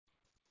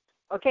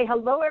Okay,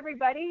 hello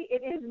everybody.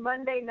 It is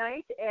Monday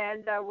night,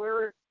 and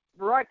we're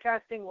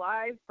broadcasting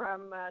live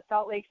from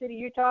Salt Lake City,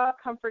 Utah,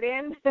 Comfort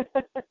Inn.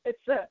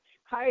 It's a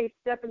high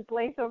step in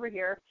place over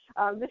here.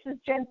 This is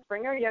Jen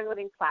Springer, Young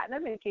Living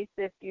Platinum. In case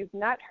if you've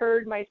not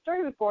heard my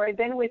story before, I've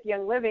been with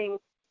Young Living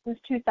since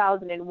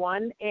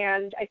 2001,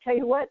 and I tell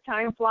you what,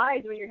 time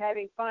flies when you're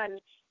having fun.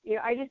 You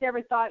know, I just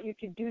never thought you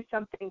could do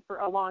something for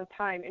a long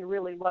time and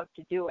really love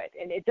to do it,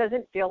 and it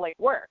doesn't feel like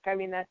work. I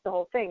mean, that's the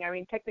whole thing. I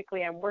mean,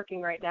 technically I'm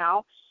working right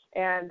now,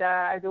 and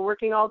I've been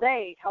working all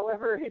day.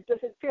 However, it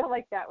doesn't feel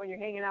like that when you're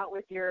hanging out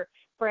with your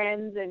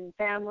friends and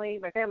family.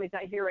 My family's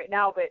not here right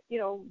now, but, you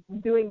know,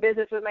 doing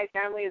business with my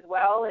family as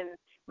well, and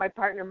my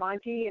partner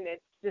Monty, and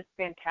it's just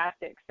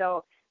fantastic.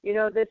 So, you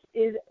know, this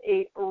is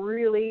a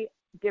really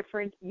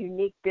different,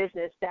 unique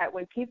business that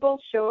when people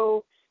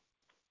show,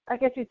 I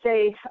guess you'd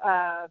say,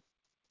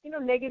 you know,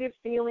 negative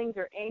feelings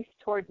or angst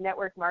towards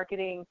network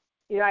marketing,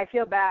 you know, I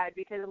feel bad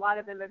because a lot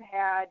of them have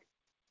had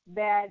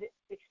bad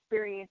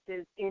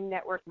experiences in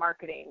network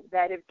marketing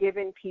that have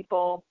given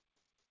people,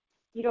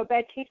 you know,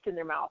 bad taste in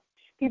their mouth.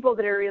 People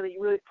that are really,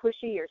 really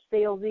pushy or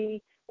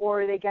salesy,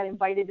 or they got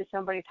invited to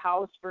somebody's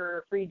house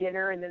for free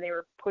dinner and then they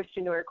were pushed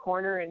into a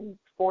corner and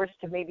forced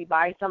to maybe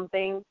buy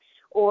something,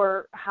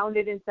 or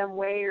hounded in some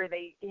way, or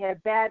they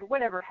had bad,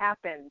 whatever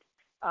happened.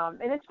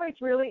 And that's why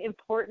it's really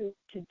important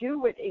to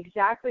do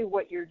exactly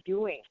what you're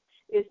doing,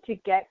 is to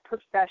get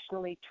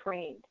professionally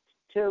trained,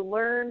 to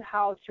learn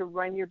how to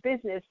run your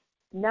business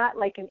not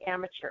like an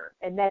amateur.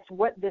 And that's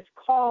what this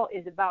call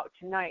is about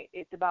tonight.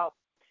 It's about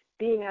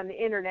being on the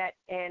internet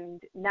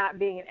and not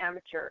being an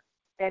amateur.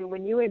 And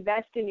when you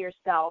invest in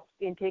yourself,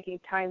 in taking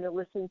time to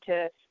listen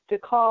to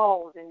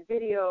calls and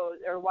videos,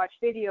 or watch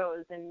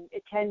videos and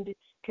attend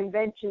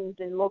conventions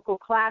and local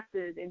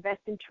classes, invest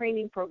in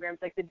training programs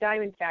like the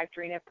Diamond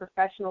Factory and have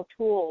professional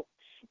tools,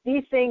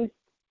 these things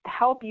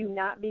help you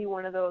not be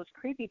one of those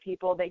creepy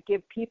people that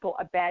give people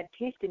a bad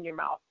taste in your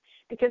mouth.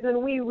 Because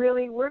when we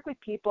really work with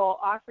people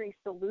offering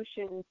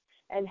solutions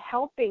and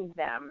helping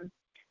them,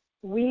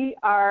 we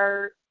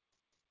are,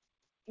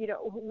 you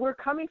know, we're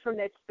coming from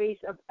that space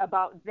of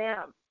about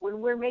them. When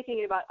we're making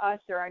it about us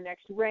or our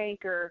next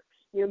rank or,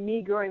 you know,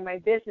 me growing my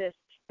business,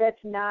 that's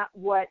not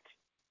what's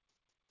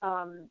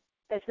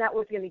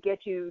going to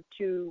get you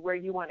to where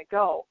you want to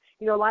go.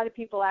 You know, a lot of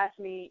people ask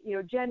me, you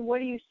know, Jen, what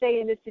do you say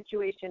in this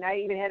situation? I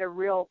even had a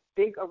Royal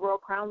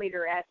Crown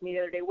leader ask me the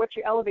other day, what's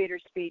your elevator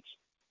speech?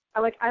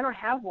 I'm like, I don't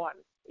have one.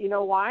 You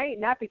know why?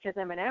 Not because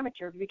I'm an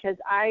amateur, because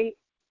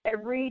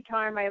every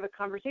time I have a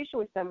conversation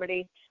with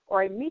somebody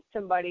or I meet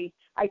somebody,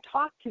 I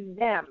talk to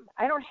them.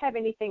 I don't have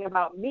anything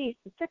about me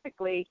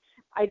specifically.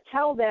 I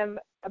tell them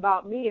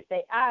about me if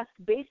they ask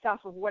based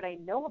off of what I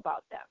know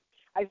about them.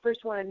 I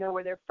first want to know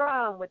where they're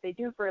from, what they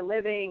do for a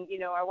living. You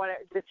know, I want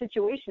the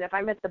situation. If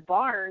I'm at the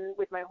barn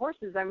with my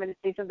horses, I'm going to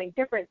say something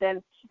different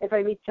than if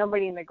I meet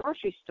somebody in the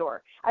grocery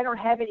store. I don't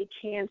have any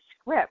canned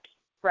scripts,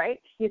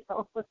 right? You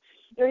know,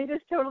 it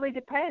just totally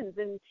depends.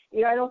 And,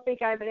 you know, I don't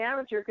think I'm an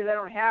amateur because I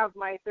don't have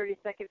my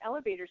 30-second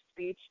elevator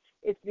speech.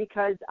 It's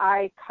because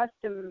I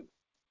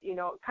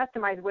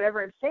customize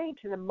whatever I'm saying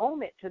to the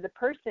moment, to the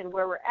person,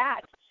 where we're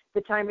at,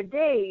 the time of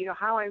day, you know,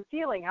 how I'm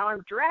feeling, how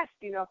I'm dressed.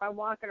 You know, if I'm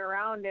walking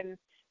around in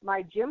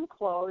my gym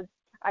clothes,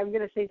 I'm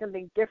going to say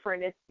something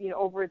different, you know,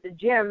 over at the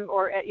gym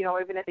or, you know,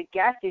 even at the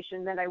gas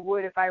station than I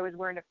would if I was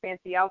wearing a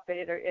fancy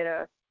outfit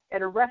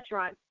at a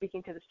restaurant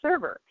speaking to the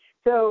server.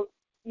 So,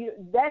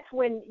 that's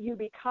when you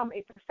become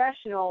a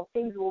professional.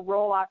 Things will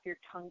roll off your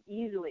tongue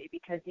easily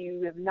because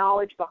you have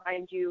knowledge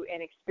behind you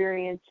and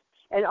experience,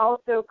 and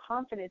also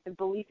confidence and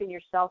belief in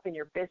yourself and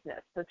your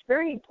business. So it's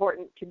very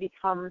important to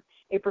become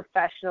a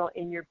professional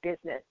in your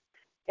business.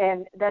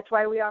 And that's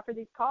why we offer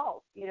these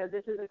calls. You know,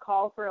 this is a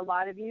call for a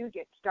lot of you.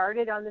 Get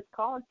started on this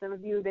call, and some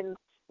of you have been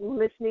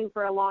listening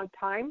for a long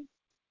time.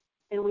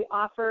 And we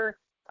offer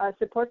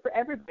support for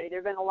everybody. There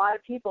have been a lot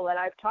of people that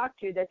I've talked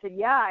to that said,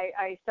 yeah,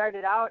 I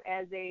started out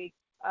as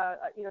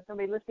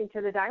somebody listening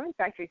to the Diamond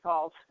Factory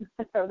calls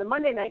or the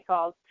Monday night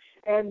calls,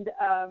 and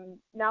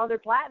now they're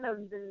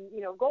platinums and,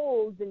 you know,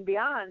 golds and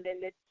beyond,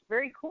 and it's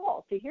very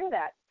cool to hear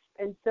that.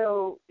 And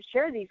so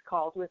share these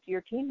calls with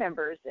your team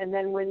members, and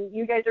then when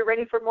you guys are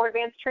ready for more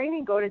advanced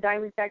training, go to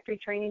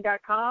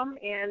diamondfactorytraining.com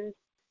and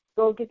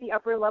go get the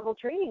upper level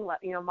training,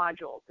 you know,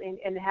 modules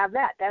and have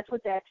that. That's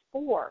what that's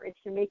for. It's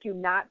to make you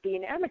not be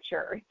an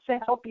amateur. It's to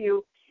help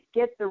you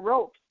get the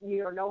ropes,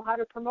 you know how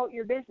to promote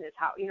your business,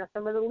 how, you know,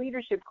 some of the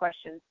leadership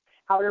questions,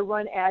 how to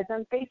run ads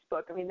on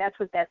Facebook. I mean, that's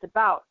what that's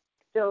about.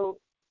 So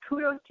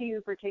kudos to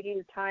you for taking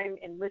the time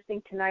and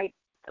listening tonight.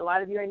 A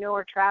lot of you I know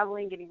are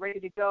traveling, getting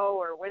ready to go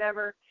or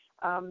whatever.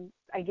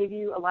 I give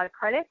you a lot of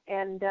credit.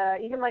 And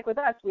even like with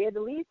us, we had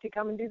to leave to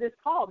come and do this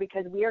call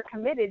because we are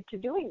committed to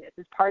doing this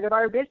as part of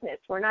our business.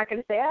 We're not going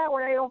to say,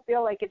 well, I don't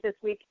feel like it this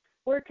week.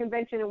 We're a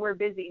convention and we're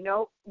busy.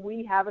 No,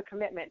 we have a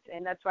commitment,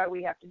 and that's why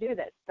we have to do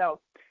this.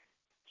 So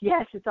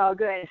yes, it's all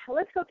good.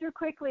 Let's go through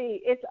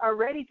quickly. It's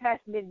already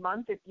past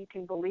mid-month, if you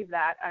can believe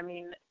that. I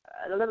mean,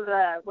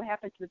 what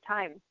happened to the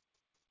time?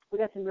 We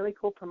got some really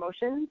cool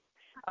promotions.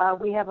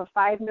 We have a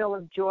 5 mil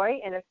of joy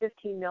and a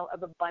 15 mil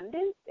of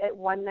abundance at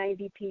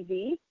 190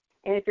 PV.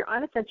 And if you're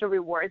on Essential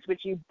Rewards,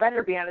 which you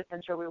better be on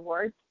Essential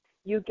Rewards,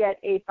 you get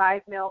a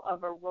 5 mil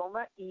of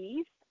Aroma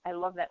Ease. I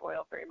love that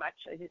oil very much.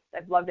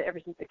 I've loved it ever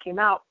since it came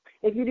out.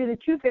 If you do the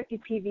 250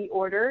 PV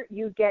order,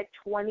 you get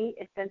 20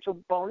 essential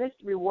bonus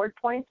reward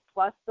points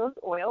plus those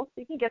oils.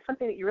 So you can get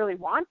something that you really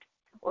want,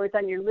 or it's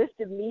on your list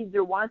of needs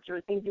or wants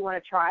or things you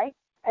want to try.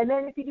 And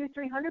then if you do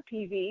 300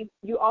 PV,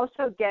 you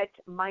also get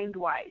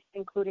MindWise,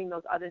 including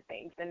those other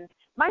things. And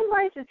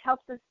MindWise just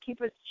helps us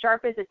keep us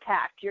sharp as a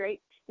tack, right?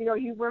 You know,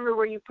 you remember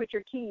where you put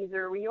your keys,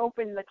 or when you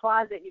open the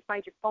closet and you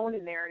find your phone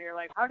in there and you're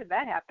like, how did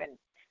that happen?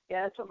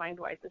 Yeah, that's what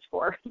MindWise is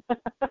for.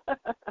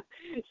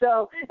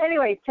 So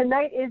anyway,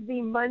 tonight is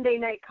the Monday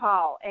night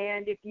call.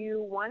 And if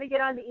you want to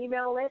get on the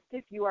email list,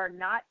 if you are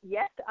not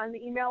yet on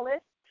the email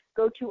list,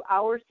 go to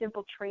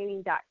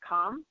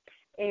OurSimpleTraining.com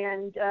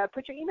and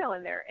put your email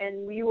in there,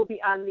 and we will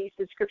be on the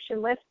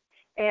subscription list.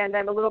 And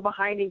I'm a little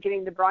behind in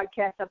getting the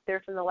broadcast up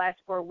there from the last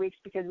 4 weeks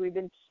because we've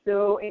been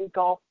so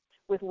engulfed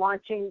with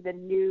launching the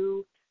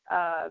new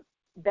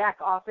back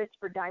office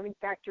for Diamond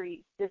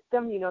Factory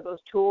system, you know, those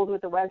tools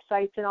with the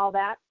websites and all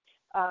that.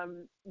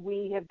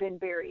 We have been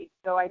buried.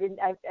 So I've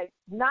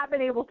not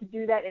been able to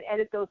do that and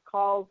edit those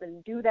calls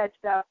and do that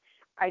stuff.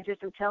 I'm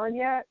telling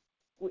you,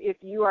 if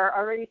you are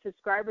already a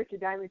subscriber to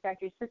Diamond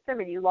Factory system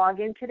and you log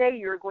in today,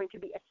 you're going to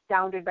be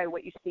astounded by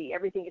what you see.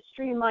 Everything is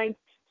streamlined,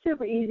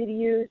 super easy to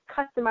use,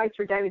 customized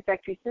for Diamond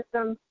Factory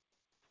system.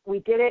 We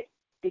did it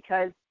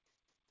because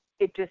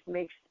it just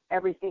makes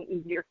everything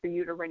easier for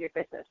you to run your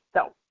business.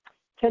 So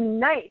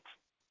tonight,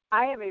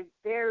 I have a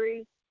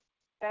very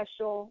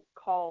special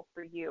call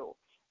for you.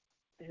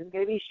 This is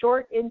going to be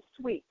short and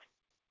sweet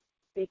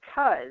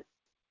because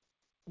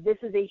this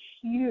is a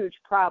huge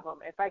problem.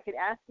 If I could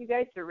ask you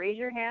guys to raise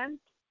your hand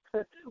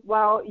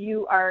while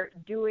you are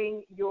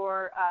doing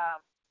your,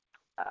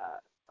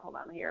 hold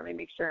on here, let me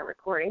make sure I'm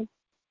recording.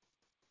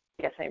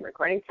 Yes, I'm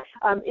recording.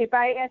 If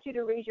I ask you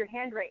to raise your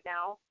hand right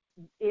now,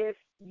 if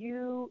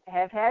you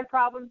have had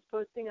problems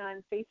posting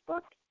on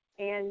Facebook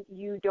and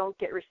you don't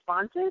get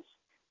responses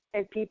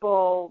and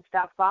people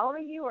stop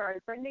following you or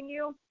unfriending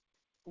you,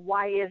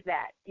 why is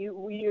that?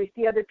 You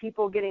see other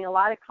people getting a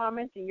lot of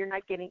comments and you're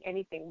not getting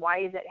anything. Why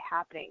is that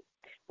happening?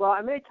 Well,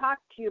 I'm going to talk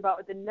to you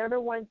about the number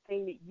one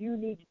thing that you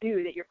need to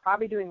do that you're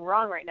probably doing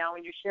wrong right now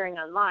when you're sharing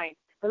online.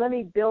 But let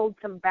me build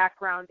some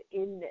background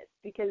in this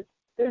because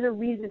there's a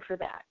reason for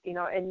that, you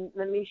know, and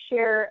let me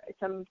share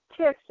some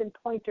tips and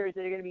pointers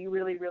that are going to be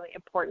really, really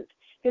important.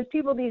 Because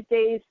people these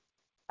days,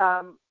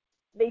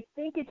 they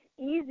think it's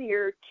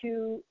easier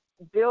to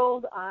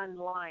build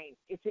online.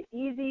 It's an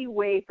easy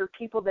way for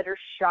people that are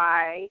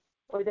shy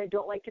or that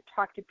don't like to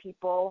talk to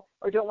people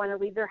or don't want to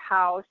leave their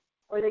house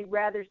or they'd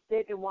rather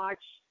sit and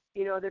watch,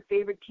 you know, their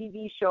favorite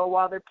TV show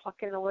while they're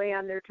plucking away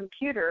on their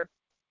computer.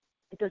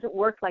 It doesn't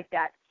work like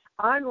that.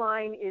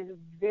 Online is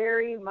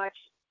very much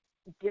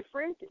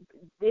different.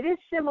 It is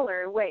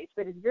similar in ways,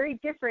 but it's very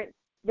different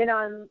than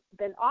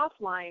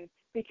offline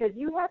because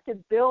you have to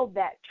build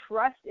that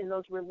trust in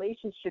those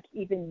relationships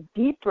even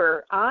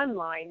deeper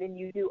online than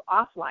you do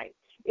offline.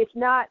 It's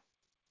not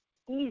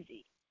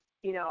easy.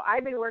 You know,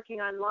 I've been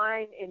working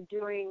online and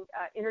doing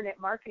internet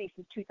marketing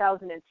since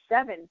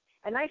 2007,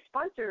 and I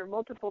sponsor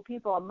multiple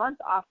people a month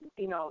off,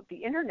 you know, the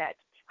internet.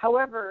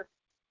 However,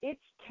 it's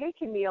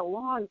taken me a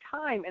long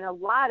time and a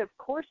lot of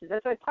courses.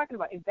 That's what I was talking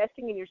about,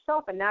 investing in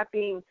yourself and not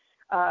being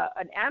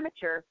an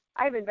amateur.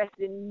 I've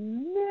invested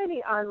in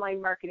many online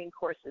marketing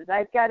courses.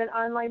 I've got an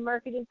online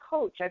marketing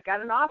coach. I've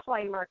got an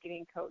offline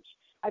marketing coach.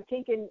 I've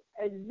taken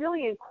a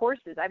zillion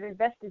courses. I've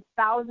invested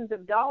thousands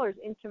of dollars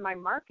into my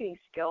marketing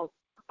skills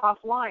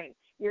offline.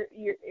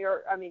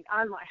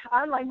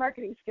 Online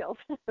marketing skills.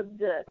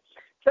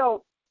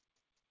 So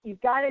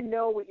you've got to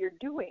know what you're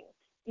doing,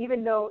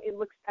 even though it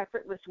looks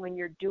effortless when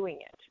you're doing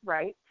it,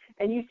 right?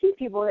 And you see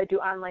people that do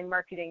online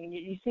marketing, and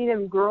you see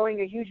them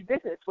growing a huge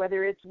business,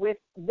 whether it's with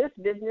this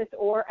business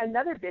or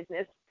another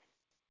business.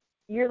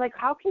 You're like,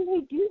 how can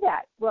they do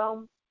that?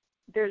 Well,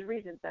 there's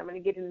reasons. I'm going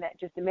to get into that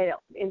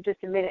in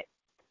just a minute.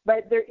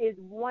 But there is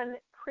one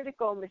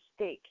critical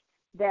mistake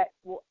that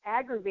will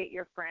aggravate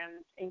your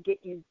friends and get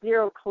you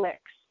 0 clicks.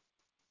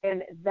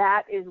 And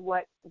that is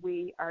what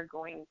we are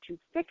going to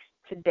fix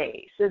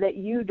today so that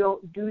you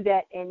don't do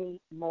that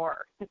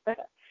anymore.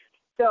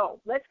 So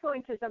let's go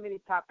into some of these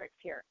topics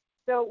here.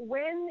 So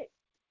when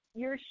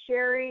you're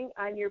sharing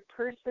on your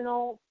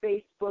personal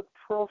Facebook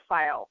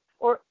profile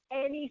or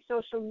any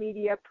social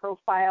media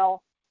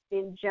profile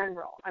in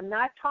general, I'm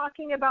not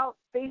talking about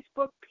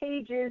Facebook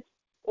pages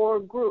or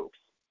groups.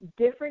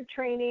 Different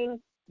training,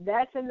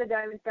 that's in the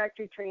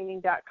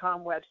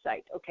DiamondFactoryTraining.com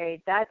website,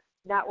 okay? That's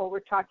not what we're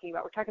talking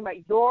about. We're talking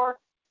about your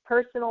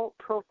personal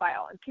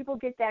profile, and people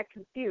get that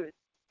confused.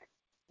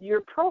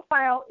 Your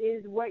profile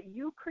is what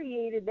you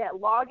created that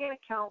login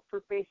account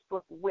for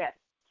Facebook with.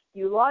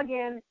 You log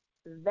in,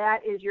 that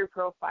is your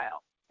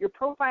profile. Your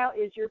profile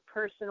is your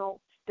personal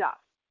stuff.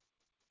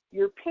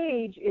 Your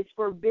page is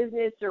for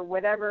business or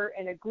whatever,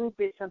 and a group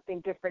is something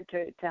different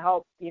to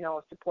help, you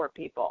know, support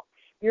people.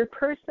 Your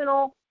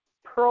personal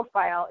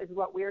profile is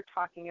what we're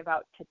talking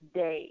about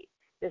today.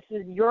 This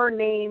is your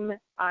name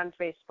on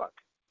Facebook.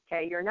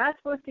 Okay, you're not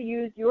supposed to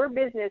use your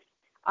business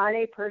on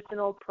a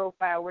personal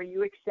profile where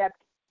you accept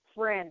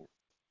friends.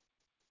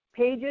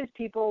 Pages,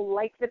 people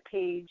like the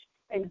page,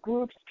 and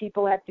groups,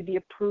 people have to be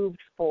approved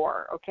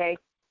for, okay?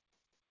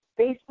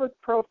 Facebook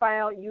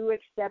profile, you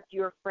accept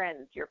your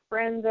friends. Your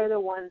friends are the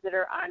ones that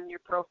are on your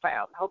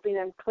profile. I'm hoping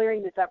I'm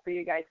clearing this up for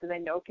you guys because I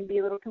know it can be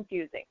a little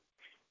confusing.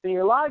 When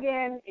you log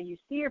in and you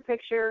see your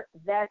picture,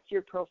 that's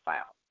your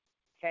profile.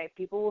 Okay,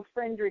 people will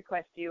friend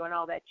request you and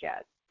all that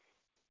jazz.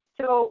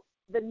 So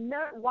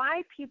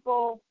why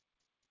people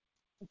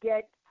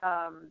get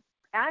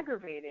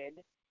aggravated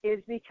is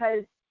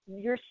because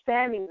you're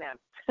spamming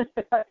them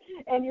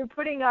and you're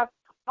putting up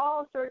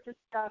all sorts of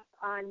stuff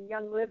on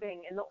Young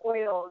Living and the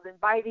oils and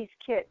buy these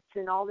kits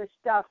and all this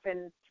stuff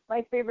and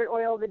my favorite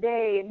oil of the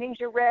day and things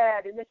are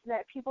red and this and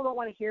that. People don't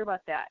want to hear about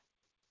that.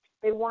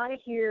 They want to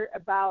hear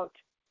about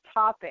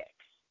topics.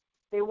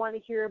 They want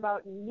to hear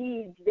about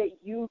needs that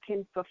you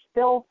can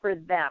fulfill for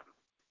them,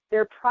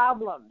 their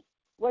problems,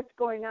 what's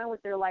going on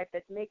with their life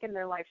that's making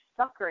their life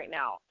suck right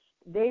now.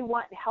 They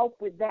want help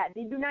with that.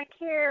 They do not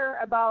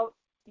care about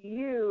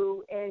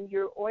you and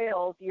your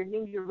oils, your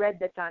Ninja Red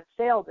that's on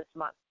sale this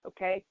month,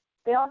 okay?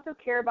 They also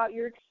care about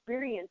your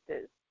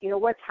experiences,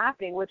 what's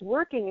happening, what's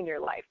working in your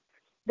life.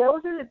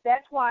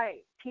 That's why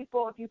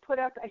people, if you put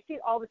up, I see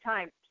it all the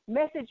time,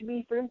 message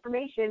me for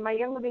information, my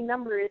Young Living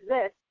number is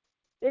this.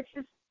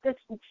 That's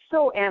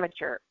so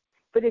amateur.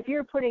 But if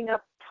you're putting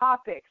up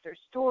topics or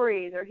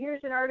stories or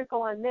here's an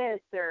article on this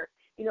or,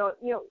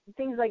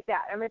 things like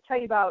that, I'm going to tell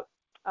you about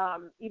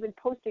even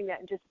posting that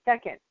in just a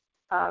second.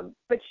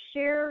 But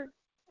share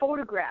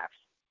photographs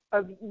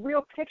of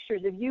real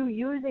pictures of you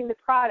using the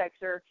products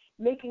or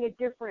making a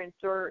difference,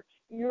 or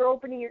you're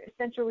opening your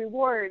Essential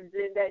Rewards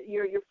and that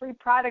your free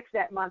products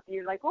that month. And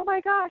you're like, oh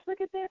my gosh,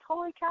 look at this,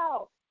 holy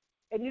cow.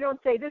 And you don't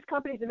say, this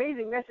company's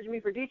amazing, message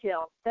me for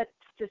details. That's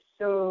just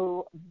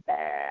so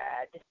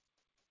bad.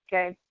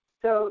 Okay?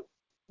 So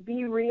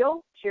be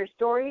real, share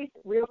stories,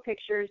 real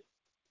pictures,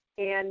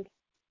 and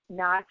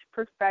not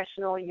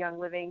professional Young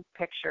Living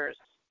pictures.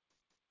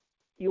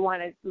 You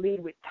want to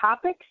lead with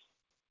topics.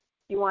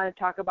 You want to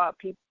talk about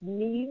people's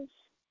needs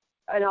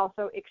and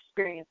also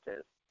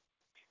experiences.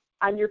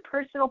 On your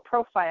personal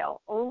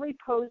profile, only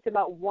post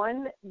about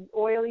one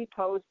oily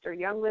post or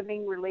Young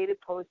Living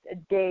related post a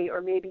day or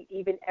maybe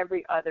even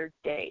every other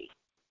day.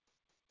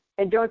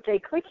 And don't say,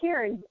 click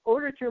here and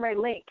order through my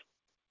link.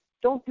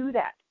 Don't do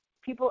that.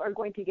 People are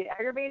going to get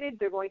aggravated.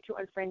 They're going to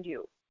unfriend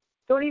you.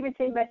 Don't even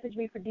say message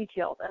me for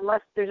details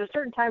unless there's a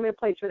certain time and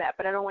place for that.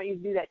 But I don't want you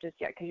to do that just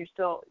yet because you're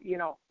still, you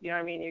know what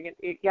I mean?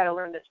 You got to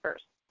learn this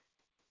first.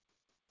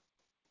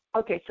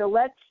 Okay, so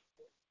let's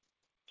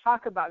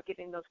talk about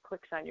getting those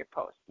clicks on your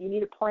post. You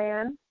need a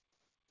plan.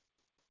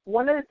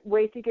 One of the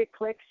ways to get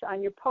clicks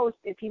on your post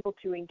and people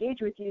to engage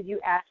with you is you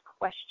ask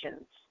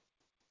questions.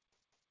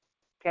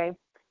 Okay,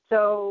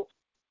 so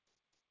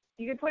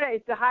you can put it,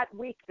 it's a hot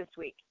week this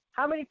week.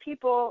 How many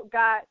people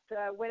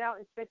went out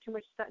and spent too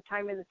much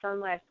time in the sun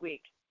last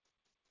week?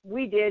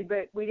 We did,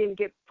 but we didn't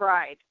get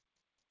fried.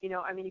 You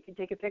can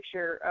take a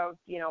picture of,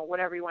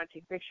 whatever you want to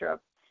take a picture of.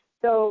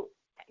 So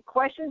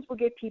questions will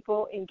get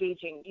people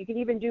engaging. You can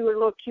even do a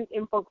little cute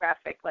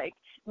infographic, like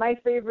my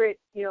favorite,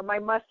 my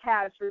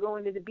must-haves for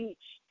going to the beach.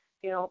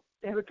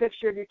 Have a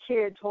picture of your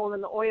kids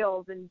holding the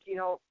oils and,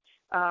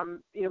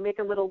 make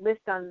a little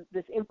list on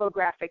this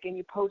infographic and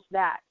you post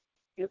that.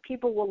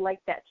 People will like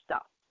that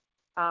stuff.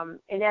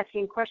 And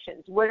asking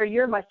questions. What are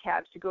your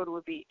must-haves to go to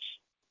a beach?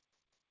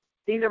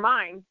 These are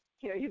mine.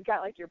 You've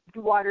got like your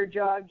water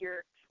jug,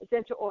 your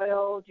essential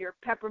oils, your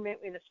peppermint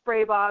in a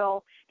spray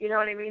bottle. You know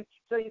what I mean?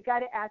 So you've got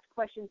to ask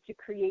questions to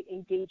create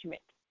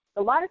engagement.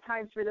 A lot of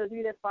times, for those of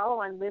you that follow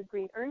on Live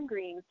Green, Earn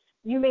Green,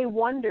 you may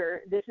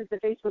wonder, this is the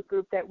Facebook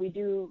group that we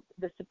do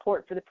the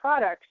support for the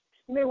products,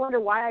 you may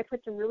wonder why I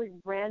put some really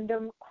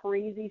random,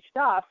 crazy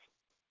stuff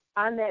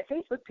on that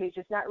Facebook page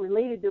that's not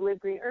related to Live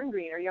Green, Earn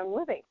Green or Young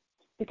Living.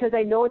 Because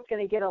I know it's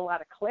going to get a lot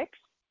of clicks,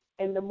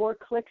 and the more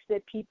clicks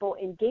that people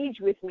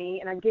engage with me,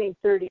 and I'm getting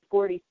 30,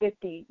 40,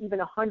 50, even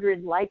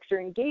 100 likes or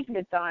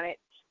engagements on it,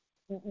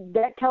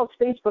 that tells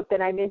Facebook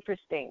that I'm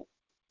interesting,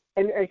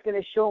 and it's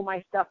going to show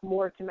my stuff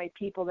more to my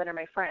people that are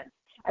my friends.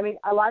 I mean,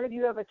 a lot of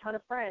you have a ton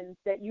of friends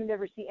that you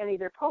never see any of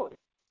their posts.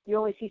 You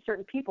only see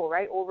certain people,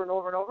 right, over and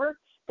over and over.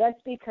 That's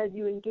because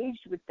you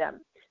engaged with them.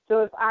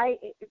 So if I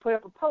put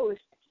up a post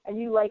and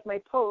you like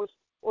my post,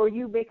 or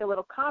you make a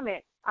little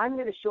comment, I'm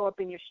going to show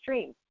up in your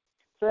stream.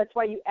 So that's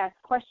why you ask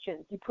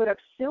questions. You put up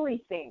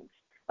silly things.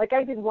 Like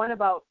I did one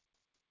about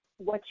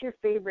what's your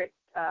favorite,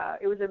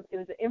 it was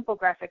an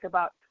infographic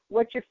about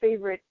what's your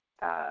favorite,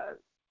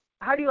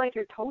 how do you like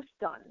your toast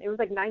done? It was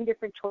like 9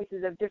 different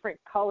choices of different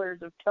colors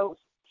of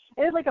toast.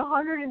 And it was like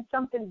 100 and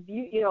something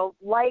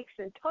likes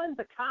and tons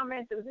of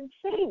comments. It was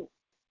insane.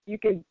 You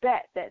can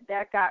bet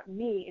that got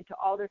me into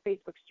all their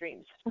Facebook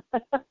streams.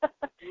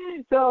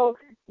 So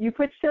you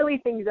put silly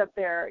things up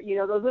there,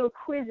 those little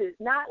quizzes,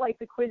 not like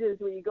the quizzes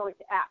when you go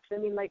into apps. I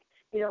mean, like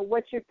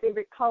what's your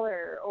favorite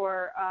color,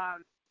 or,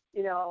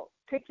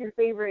 pick your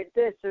favorite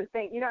this or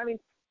thing.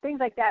 Things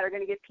like that are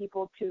going to get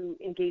people to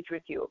engage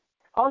with you.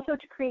 Also,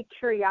 to create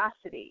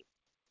curiosity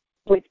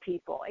with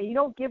people. And you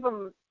don't give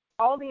them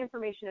all the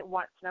information at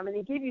once. And I'm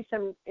going to give you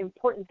some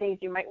important things.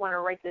 You might want to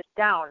write this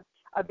down,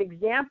 of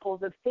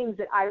examples of things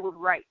that I would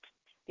write.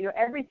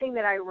 Everything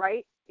that I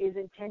write is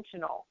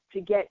intentional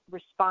to get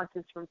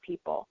responses from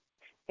people.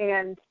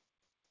 And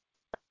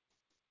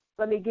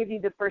let me give you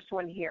the first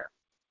one here.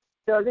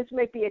 So this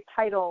might be a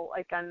title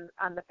like on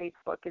the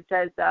Facebook. It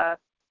says,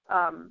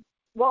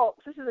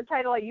 this is the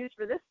title I used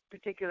for this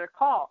particular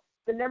call.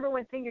 The number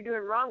one thing you're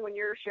doing wrong when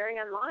you're sharing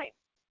online.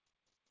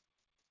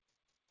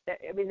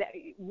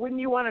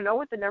 Wouldn't you want to know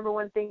what the number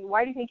one thing,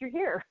 why do you think you're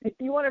here?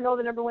 You want to know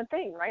the number one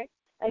thing, right?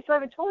 I still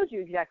haven't told you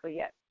exactly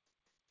yet.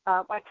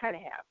 I kind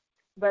of have,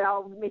 but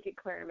I'll make it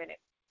clear in a minute.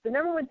 The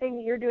number one thing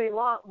that you're doing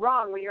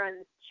wrong when you're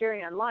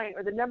sharing online,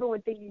 or the number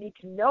one thing you need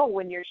to know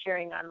when you're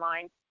sharing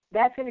online,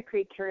 that's going to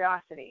create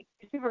curiosity.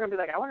 Because people are going to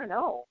be like, I want to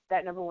know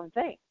that number one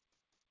thing.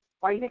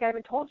 Why do you think I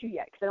haven't told you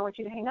yet? Because I don't want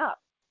you to hang up.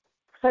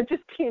 I'm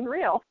just being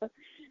real.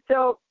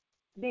 So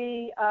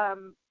here's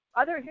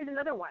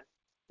another one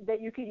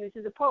that you could use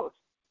as a post.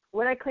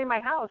 When I clean my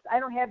house, I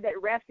don't have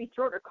that raspy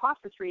throat or cough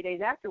for 3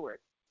 days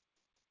afterwards.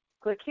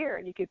 Click here,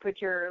 and you could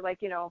put your,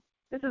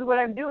 this is what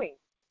I'm doing.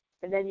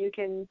 And then you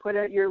can put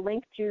your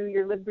link to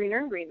your Live Green,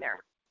 Earn Green there.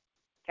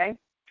 Okay?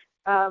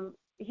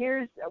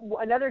 Here's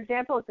another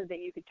example of something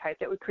you could type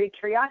that would create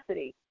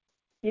curiosity.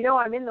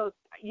 I'm in those,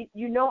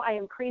 I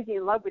am crazy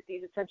in love with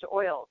these essential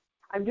oils.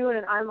 I'm doing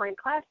an online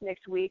class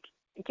next week,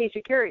 in case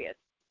you're curious.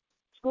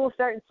 School's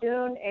starting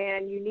soon,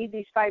 and you need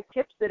these 5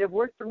 tips that have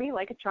worked for me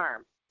like a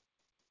charm.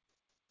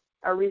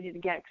 I'll read it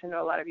again because I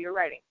know a lot of you are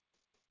writing.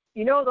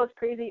 Those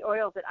crazy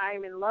oils that I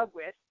am in love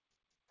with,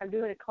 I'm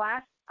doing a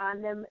class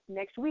on them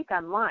next week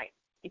online.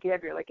 You can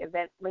have your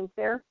event link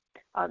there.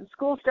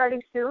 School's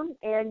starting soon,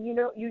 and you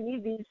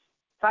need these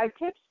 5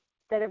 tips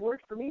that have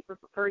worked for me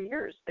for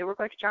years. They work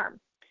like a charm.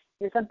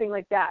 Something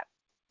like that.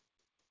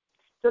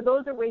 So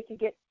those are ways to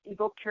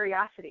evoke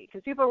curiosity,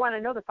 because people want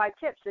to know the 5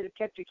 tips that have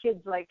kept your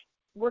kids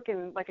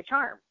working like a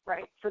charm,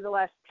 right, for the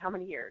last how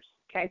many years.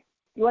 Okay,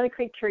 you want to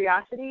create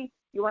curiosity.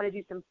 You want to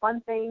do some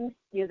fun things,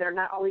 that are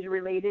not always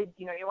related.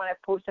 You want to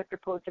have post after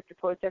post after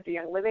post after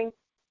Young Living,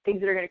 things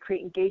that are going to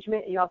create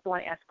engagement. And you also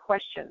want to ask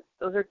questions.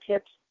 Those are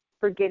tips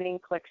for getting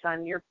clicks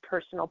on your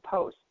personal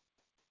posts.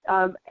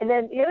 And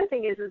then the other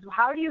thing is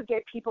how do you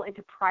get people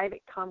into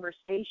private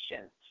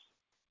conversations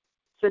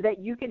so that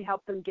you can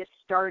help them get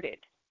started?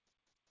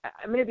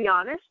 I'm going to be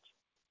honest.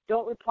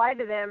 Don't reply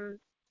to them.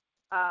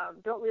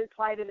 Don't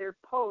reply to their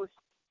posts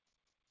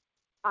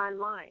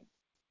online.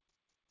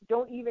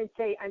 Don't even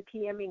say, I'm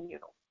PMing you.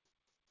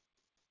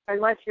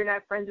 Unless you're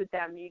not friends with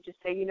them. You just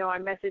say, I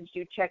messaged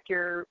you, check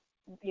your,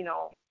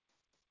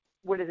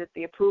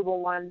 the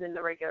approval ones and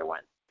the regular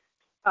ones.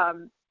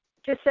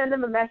 Just send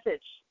them a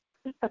message.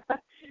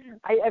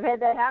 I've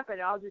had that happen.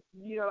 I'll just,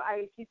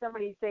 I see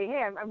somebody say,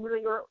 hey, I'm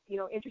really,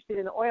 interested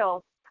in the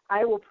oils.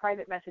 I will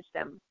private message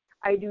them.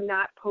 I do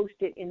not post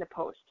it in the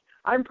post.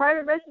 I'm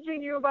private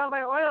messaging you about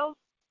my oils.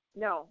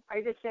 No,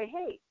 I just say,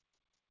 hey,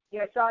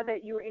 I saw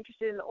that you were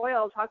interested in the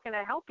oils. How can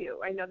I help you?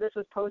 I know this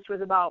post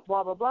was about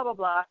blah, blah, blah, blah,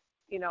 blah.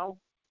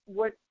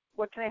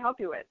 What can I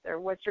help you with? Or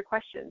what's your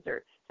questions?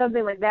 Or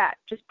something like that.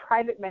 Just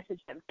private message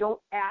them.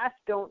 Don't ask.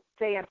 Don't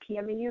say I'm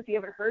PMing you. If you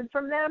haven't heard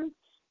from them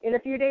in a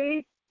few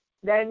days,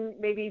 then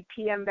maybe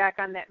PM back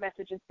on that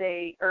message and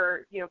say,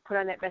 or, put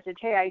on that message,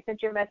 hey, I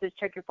sent you a message.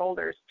 Check your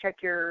folders. Check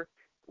your,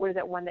 what is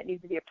that one that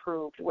needs to be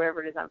approved,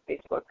 wherever it is on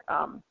Facebook.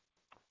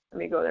 Let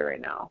me go there right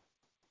now.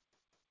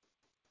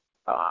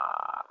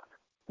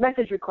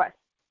 Message requests.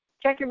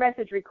 Check your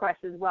message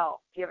requests as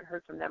well if you haven't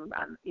heard from them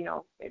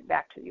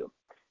back to you.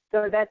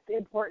 So that's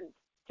important.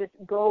 Just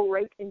go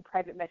right in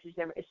private message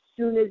them as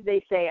soon as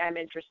they say I'm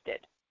interested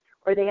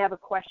or they have a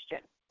question.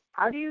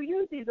 How do you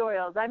use these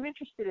oils? I'm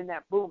interested in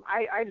that. Boom.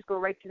 I just go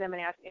right to them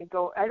and ask and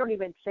go. I don't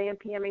even say I'm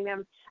PMing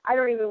them. I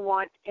don't even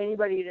want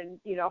anybody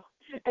to,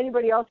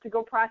 anybody else to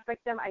go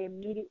prospect them. I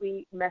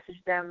immediately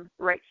message them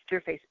right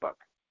through Facebook.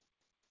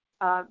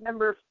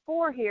 Number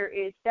 4 here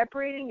is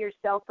separating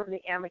yourself from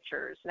the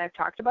amateurs. And I've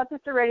talked about this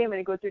already. I'm going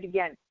to go through it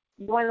again.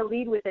 You want to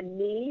lead with a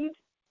need,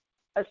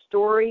 a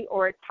story,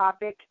 or a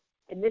topic.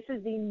 And this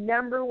is the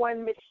number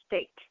one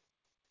mistake.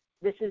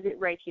 This is it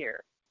right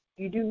here.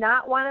 You do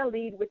not want to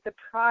lead with the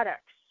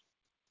products.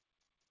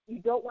 You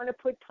don't want to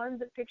put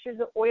tons of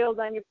pictures of oils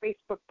on your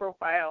Facebook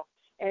profile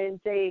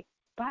and say,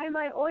 buy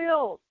my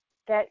oils.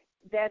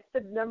 That's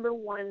the number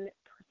one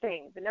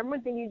thing. The number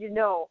one thing you need to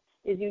know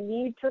is you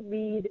need to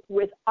lead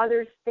with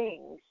other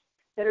things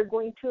that are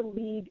going to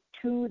lead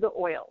to the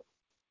oils.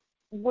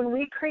 When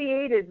we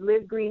created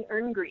Live Green,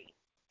 Earn Green,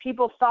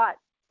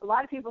 a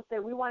lot of people say,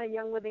 we want a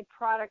Young Living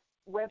product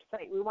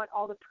website. We want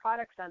all the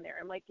products on there.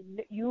 I'm like,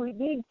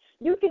 you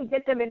can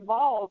get them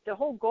involved. The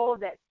whole goal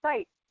of that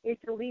site is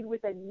to lead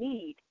with a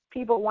need.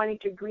 People wanting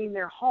to green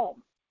their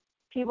home.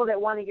 People that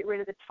want to get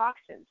rid of the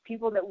toxins.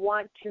 People that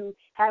want to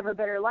have a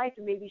better life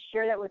and maybe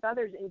share that with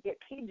others and get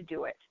paid to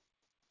do it.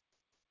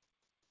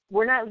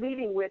 we're not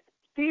leading with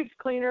Steve's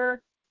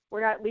cleaner.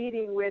 We're not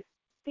leading with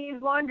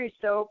Steve's laundry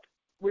soap.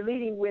 We're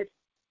leading with,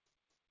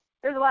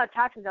 there's a lot of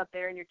toxins out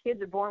there, and your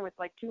kids are born with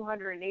like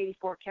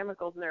 284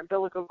 chemicals in their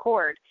umbilical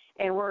cord,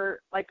 and we're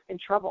like in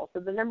trouble. So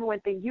the number one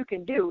thing you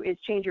can do is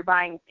change your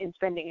buying and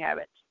spending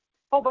habits.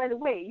 Oh, by the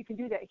way, you can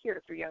do that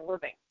here through Young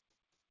Living.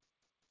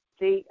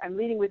 See, I'm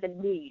leading with a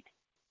need.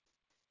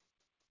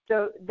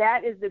 So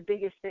that is the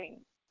biggest thing.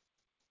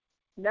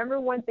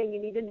 Number one thing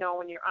you need to know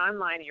when you're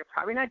online, and you're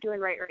probably not doing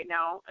right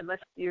now, unless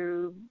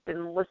you've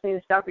been listening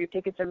to stuff or you've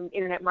taken some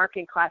internet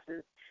marketing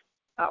classes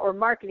or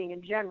marketing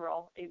in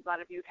general. A lot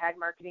of you have had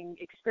marketing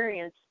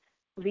experience.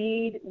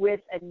 Lead with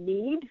a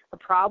need, a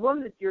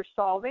problem that you're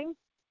solving,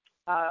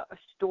 a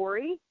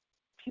story.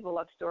 People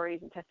love stories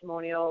and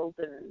testimonials,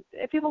 and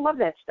people love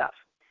that stuff.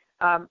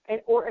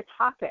 Or a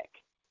topic,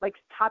 like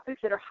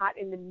topics that are hot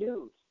in the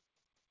news.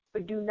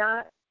 But do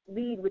not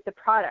lead with the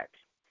product.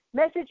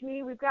 Message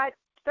me, we've got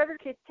starter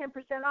kits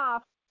 10%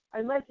 off,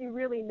 unless you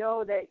really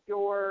know that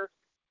your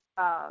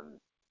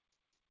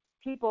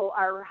people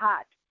are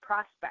hot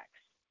prospects.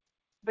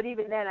 But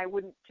even then, I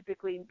wouldn't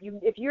typically,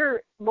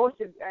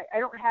 I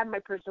don't have my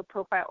personal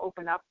profile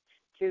open up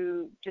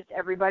to just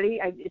everybody.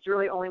 It's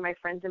really only my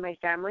friends and my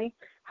family.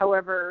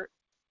 However,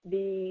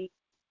 you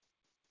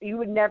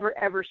would never,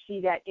 ever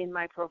see that in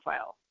my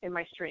profile, in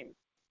my stream.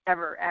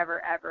 Ever,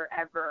 ever, ever,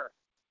 ever.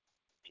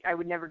 I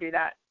would never do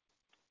that.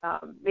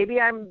 Maybe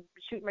I'm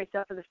shooting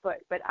myself in the foot,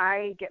 but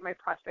I get my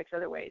prospects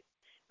other ways.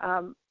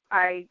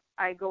 I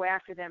go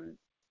after them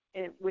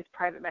with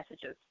private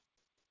messages.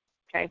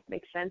 Okay,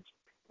 makes sense?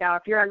 Now,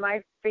 if you're on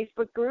my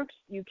Facebook groups,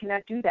 you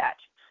cannot do that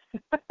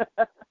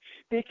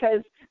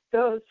because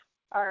those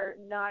are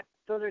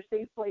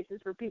safe places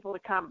for people to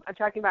come. I'm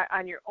talking about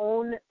on your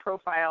own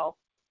profile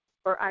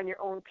or on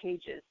your own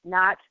pages,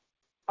 not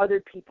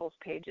other people's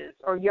pages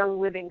or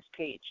Young Living's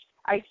page.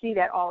 I see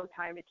that all the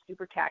time. It's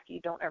super tacky.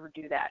 Don't ever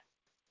do that.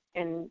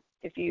 And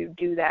if you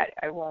do that,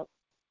 I won't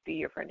be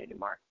your friend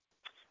anymore.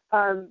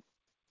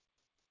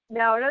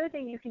 Now, another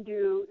thing you can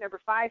do,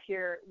 number 5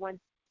 here, one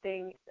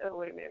thing,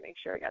 wait a minute, make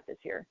sure I got this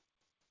here.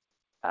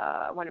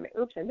 I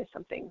missed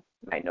something,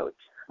 my notes.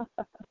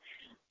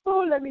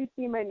 Let me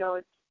see my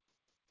notes.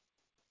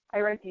 I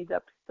write these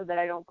up so that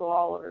I don't go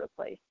all over the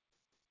place.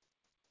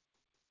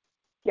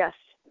 Yes,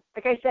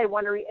 like I said, I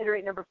want to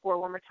reiterate number 4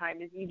 one more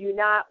time, is you do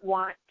not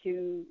want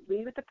to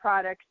lead with the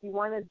products. You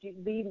want to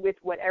lead with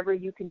whatever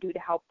you can do to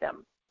help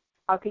them.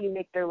 How can you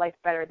make their life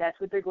better? That's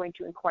what they're going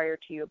to inquire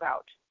to you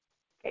about.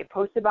 Okay,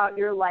 post about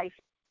your life,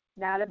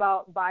 not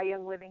about buy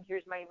Young Living,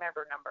 here's my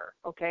member number,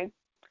 okay?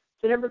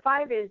 So number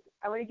 5 is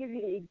I want to give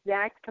you the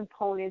exact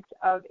components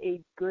of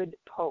a good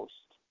post.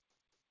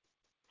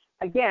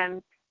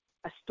 Again,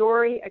 a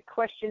story, a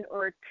question,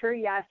 or a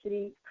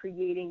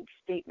curiosity-creating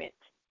statement.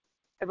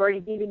 I've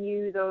already given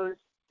you those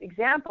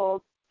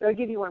examples, so I'll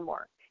give you one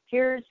more.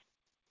 Here's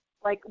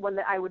like one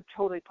that I would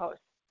totally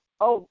post.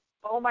 Oh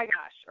my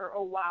gosh, or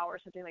oh wow, or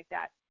something like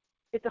that.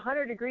 It's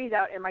 100 degrees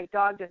out and my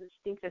dog doesn't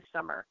stink this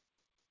summer.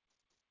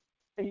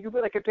 And you can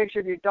put like a picture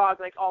of your dog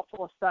like all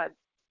full of suds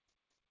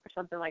or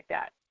something like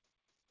that.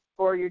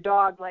 Or your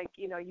dog like,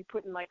 you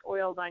putting like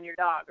oils on your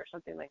dog or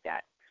something like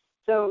that.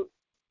 So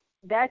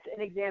that's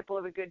an example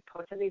of a good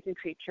post. Something that can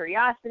create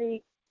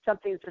curiosity,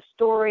 something that's a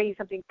story,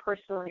 something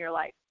personal in your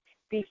life.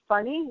 Be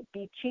funny,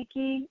 be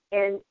cheeky,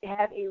 and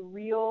have a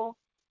real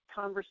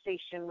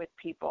conversation with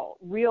people,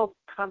 real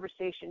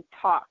conversation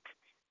talk.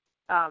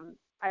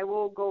 I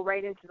will go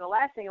right into the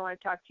last thing I want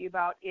to talk to you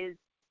about is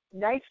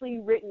nicely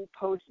written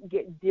posts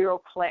get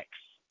 0 clicks.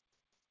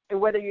 And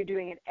whether you're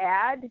doing an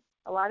ad,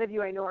 a lot of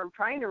you I know are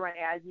trying to run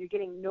ads and you're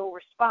getting no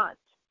response.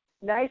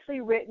 Nicely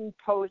written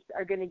posts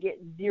are going to get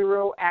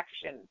 0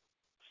 action.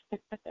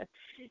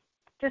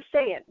 Just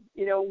saying,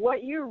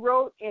 what you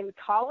wrote in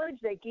college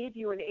that gave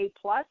you an A+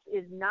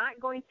 is not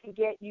going to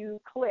get you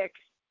clicks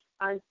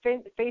on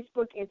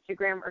Facebook,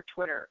 Instagram, or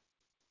Twitter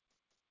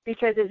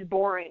because it's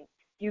boring.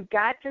 You've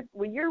got to,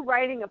 when you're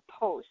writing a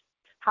post,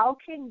 how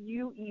can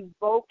you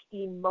evoke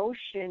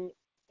emotion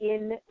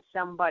in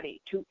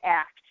somebody to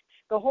act?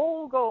 The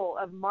whole goal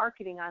of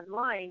marketing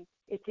online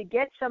is to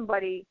get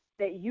somebody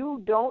that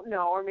you don't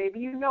know, or maybe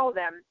you know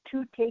them,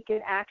 to take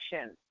an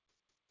action.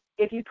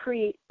 If you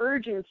create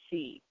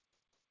urgency,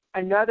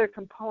 another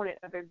component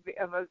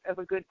of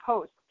a good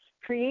post.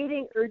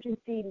 Creating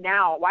urgency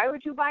now. Why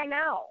would you buy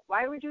now?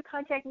 Why would you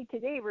contact me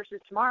today versus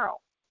tomorrow?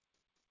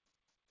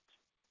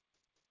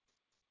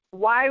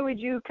 Why would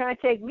you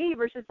contact me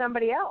versus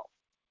somebody else?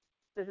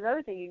 There's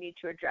another thing you need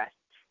to address.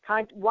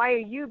 Why are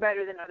you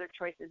better than other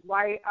choices?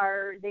 Why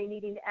are they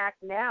needing to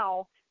act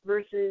now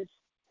versus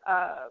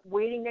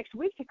waiting next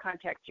week to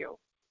contact you?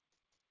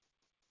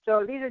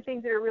 So these are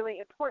things that are really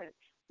important.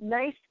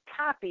 Nice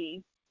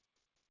copy,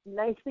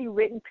 nicely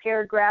written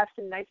paragraphs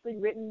and nicely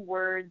written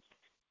words,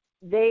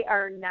 they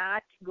are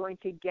not going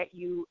to get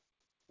you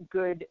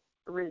good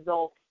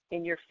results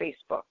in your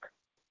Facebook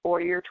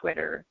or your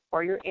Twitter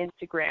or your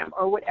Instagram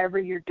or whatever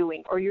you're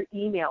doing, or your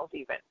emails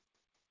even.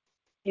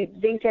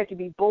 Things have to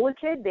be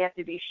bulleted, they have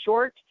to be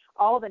short,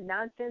 All the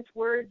nonsense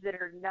words that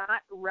are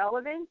not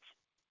relevant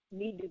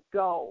need to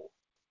go.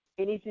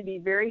 It needs to be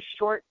very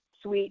short,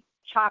 sweet,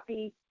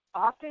 choppy,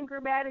 often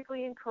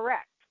grammatically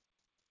incorrect.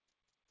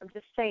 I'm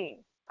just saying.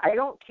 I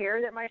don't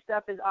care that my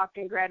stuff is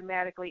often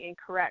grammatically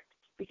incorrect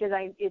because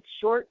it's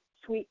short,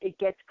 sweet, it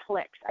gets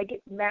clicks. I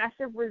get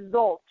massive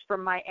results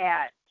from my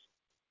ads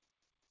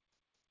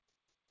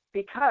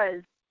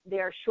because they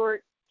are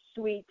short,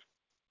 sweet,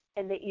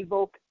 and they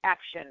evoke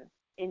action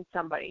in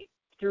somebody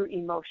through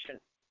emotion.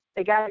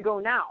 They got to go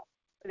now.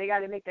 They got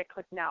to make that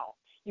click now.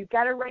 You've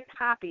got to write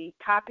copy.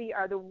 Copy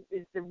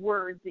is the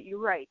words that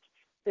you write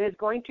that is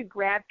going to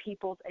grab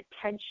people's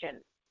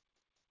attention.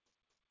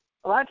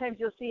 A lot of times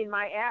you'll see in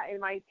my ad, in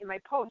my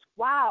post,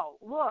 wow,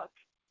 look,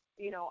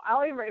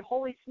 I'll even write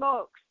holy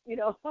smokes,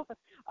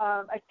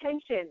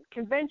 attention,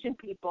 convention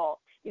people,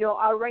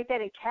 I'll write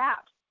that in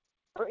caps,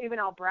 or even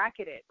I'll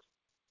bracket it.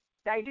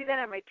 I do that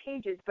on my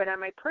pages, but on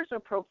my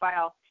personal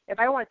profile, if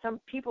I want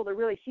some people to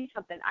really see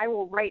something, I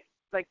will write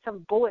like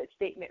some bullet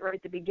statement right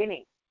at the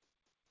beginning.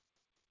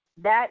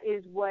 That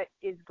is what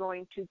is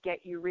going to get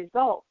you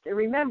results. And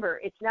remember,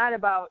 it's not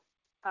about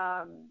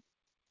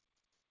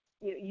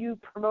you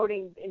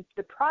promoting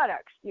the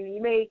products.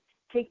 You may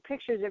take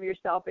pictures of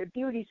yourself at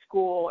beauty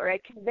school or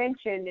at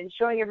convention and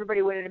showing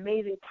everybody what an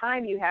amazing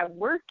time you have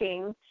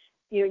working,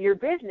 your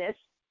business,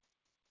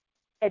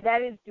 and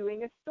that is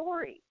doing a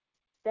story.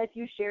 That's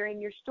you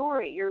sharing your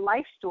story, your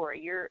life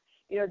story.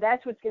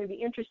 That's what's going to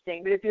be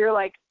interesting. But if you're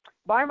like,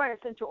 buy my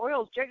essential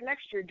oils,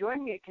 next year,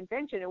 join me at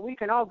convention, and we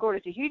can all go to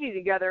Tahiti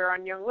together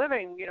on Young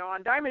Living,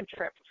 on diamond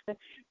trips,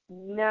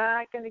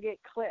 not going to get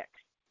clicks.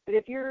 But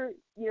if you're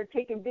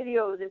taking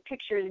videos and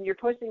pictures and you're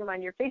posting them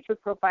on your Facebook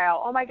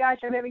profile, oh my gosh,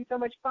 I'm having so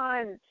much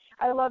fun.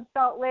 I love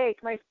Salt Lake.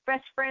 My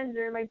best friends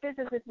are in my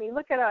business with me.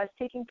 Look at us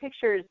taking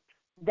pictures.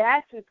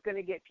 That's what's going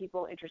to get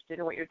people interested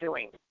in what you're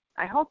doing.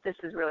 I hope this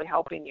is really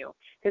helping you,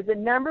 because the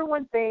number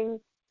one thing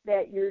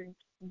that you're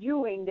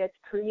doing that's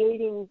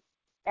creating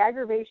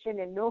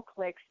aggravation and no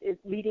clicks is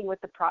leading with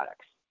the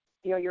products.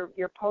 Your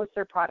posts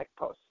are product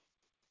posts.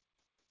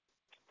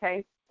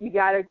 Okay? You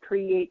got to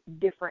create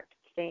different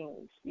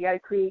things. You got to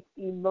create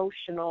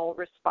emotional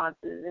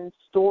responses and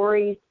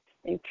stories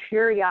and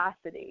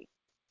curiosity.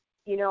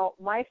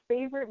 My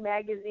favorite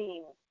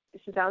magazine,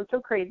 this sounds so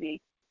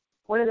crazy,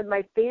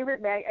 my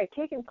favorite I've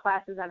taken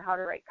classes on how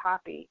to write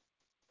copy,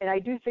 and I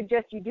do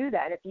suggest you do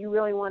that if you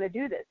really want to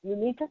do this. You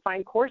need to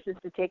find courses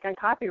to take on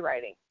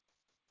copywriting.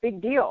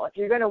 Big deal.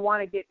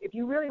 If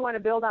you really want to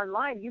build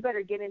online, you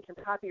better get into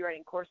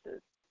copywriting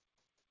courses.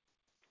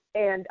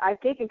 And I've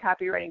taken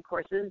copywriting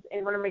courses,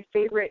 and one of my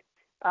favorite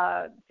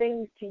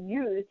things to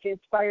use to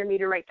inspire me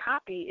to write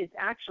copy is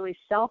actually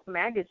Self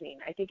Magazine.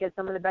 I think it's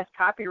some of the best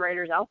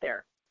copywriters out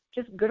there.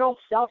 Just good old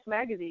Self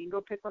Magazine. You can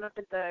go pick one up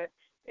at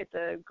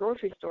the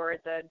grocery store,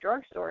 at the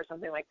drugstore, or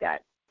something like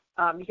that.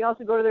 You can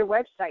also go to their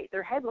website.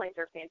 Their headlines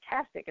are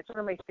fantastic. It's one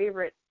of my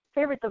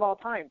favorites of all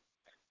time.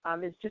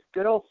 It's just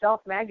good old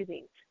Self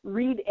Magazine.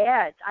 Read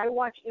ads. I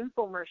watch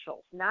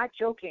infomercials, not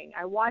joking.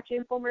 I watch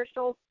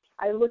infomercials.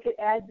 I look at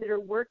ads that are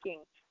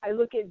working. I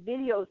look at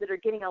videos that are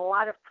getting a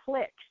lot of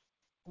clicks.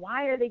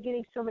 Why are they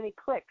getting so many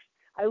clicks?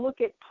 I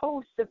look at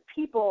posts of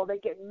people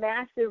that get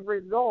massive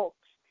results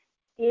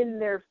in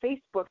their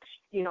Facebook,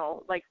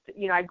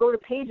 I go to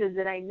pages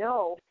that I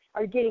know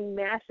are getting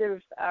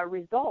massive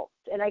results,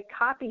 and I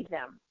copy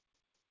them.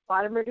 A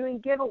lot of them are doing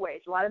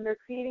giveaways. A lot of them are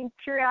creating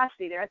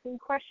curiosity. They're asking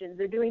questions.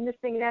 They're doing this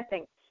thing and that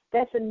thing.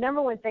 That's the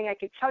number one thing I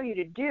could tell you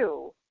to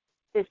do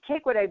is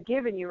take what I've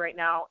given you right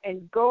now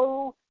and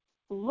go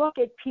look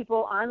at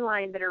people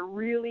online that are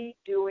really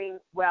doing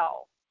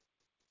well.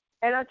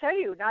 And I'll tell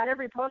you, not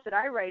every post that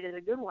I write is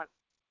a good one.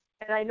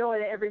 And I know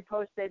that every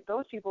post that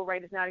those people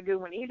write is not a good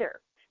one either.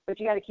 But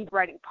you got to keep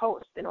writing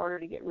posts in order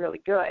to get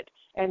really good.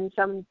 And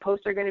some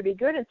posts are going to be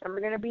good and some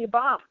are going to be a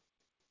bomb.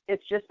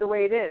 It's just the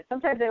way it is.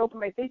 Sometimes I open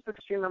my Facebook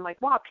stream, I'm like,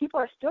 wow, people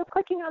are still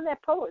clicking on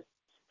that post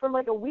from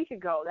like a week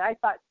ago that I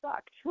thought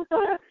sucked.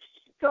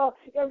 So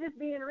I'm just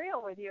being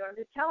real with you. I'm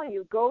just telling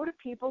you, go to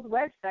people's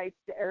websites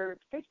or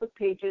Facebook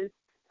pages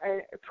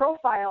or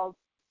profile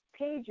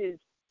pages,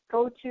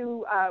 go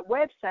to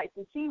websites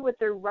and see what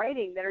they're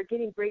writing that are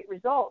getting great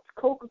results.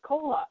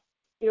 Coca-Cola.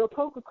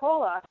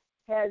 Coca-Cola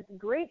has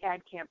great ad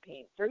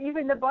campaigns, or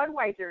even the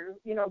Budweiser.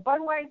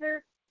 Budweiser,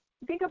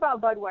 think about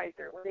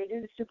Budweiser when they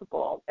do the Super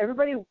Bowl.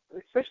 Everybody,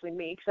 especially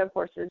me, because of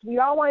horses, we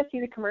all want to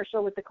see the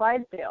commercial with the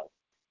Clydesdales.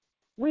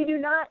 We do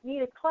not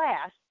need a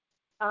class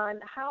on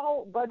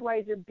how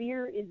Budweiser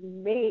beer is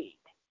made.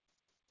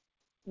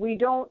 We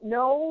don't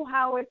know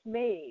how it's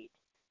made.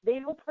 They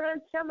don't put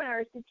on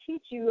seminars to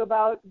teach you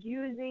about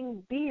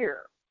using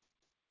beer,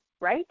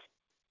 right?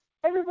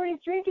 Everybody's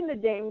drinking the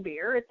dang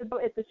beer at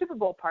the Super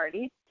Bowl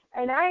party.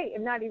 And I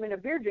am not even a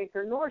beer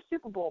drinker nor a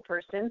Super Bowl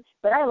person,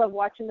 but I love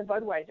watching the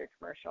Budweiser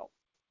commercial.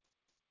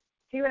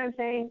 See what I'm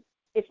saying?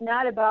 It's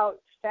not about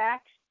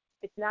facts.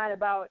 It's not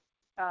about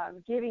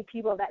giving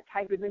people that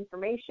type of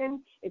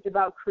information. It's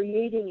about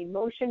creating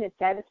emotion and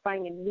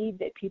satisfying a need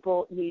that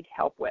people need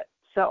help with.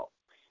 So,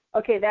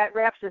 okay, that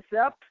wraps us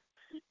up.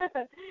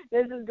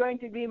 This is going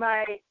to be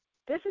my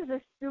this is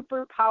a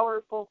super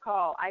powerful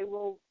call. I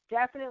will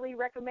definitely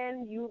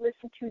recommend you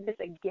listen to this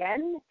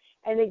again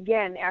and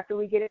again after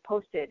we get it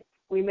posted.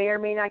 We may or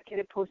may not get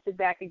it posted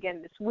back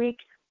again this week.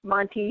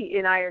 Monty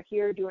and I are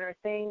here doing our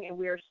thing, and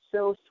we are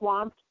so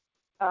swamped.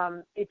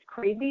 It's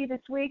crazy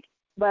this week,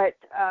 but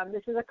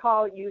this is a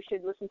call you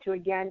should listen to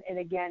again and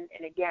again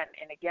and again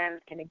and again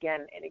and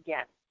again and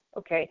again.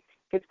 Okay?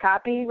 Because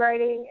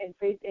copywriting and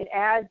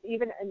ads,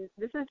 and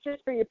this is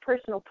just for your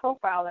personal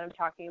profile that I'm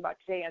talking about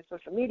today on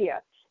social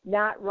media,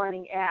 not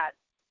running ads.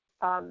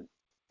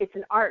 It's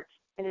an art,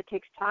 and it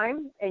takes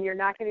time, and you're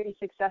not going to be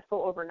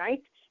successful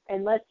overnight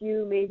unless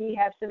you maybe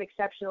have some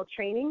exceptional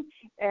training,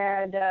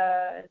 and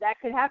that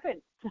could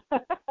happen.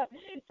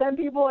 Some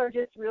people are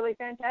just really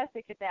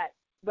fantastic at that,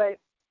 but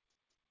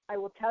I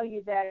will tell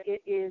you that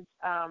it is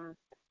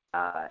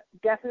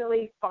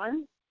definitely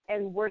fun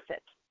and worth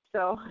it.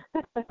 So,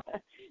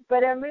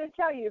 but I'm going to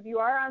tell you, if you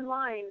are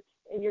online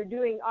and you're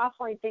doing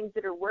offline things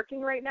that are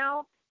working right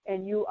now,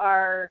 and you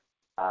are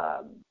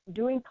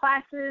doing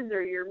classes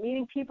or you're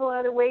meeting people in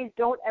other ways,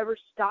 don't ever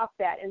stop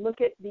that and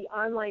look at the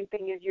online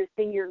thing as your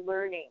thing you're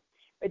learning,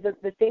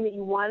 the thing that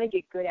you want to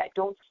get good at.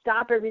 Don't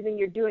stop everything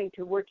you're doing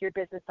to work your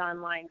business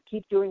online.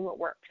 Keep doing what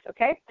works,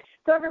 okay?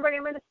 So everybody,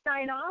 I'm going to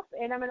sign off,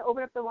 and I'm going to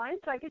open up the line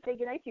so I can say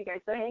goodnight to you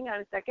guys. So hang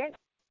on a second.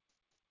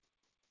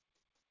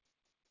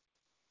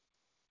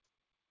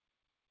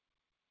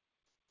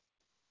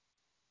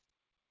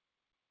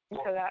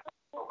 So that.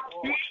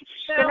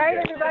 Good night,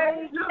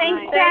 everybody.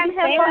 Thanks, Jen.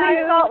 Have fun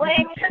in Salt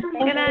Lake.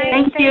 Good night.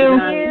 Thank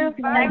you.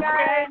 Bye,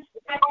 guys.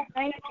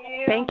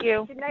 Thank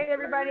you. Good night,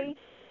 everybody.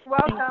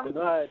 Welcome. Good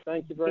night.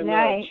 Thank you very Good much.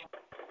 night.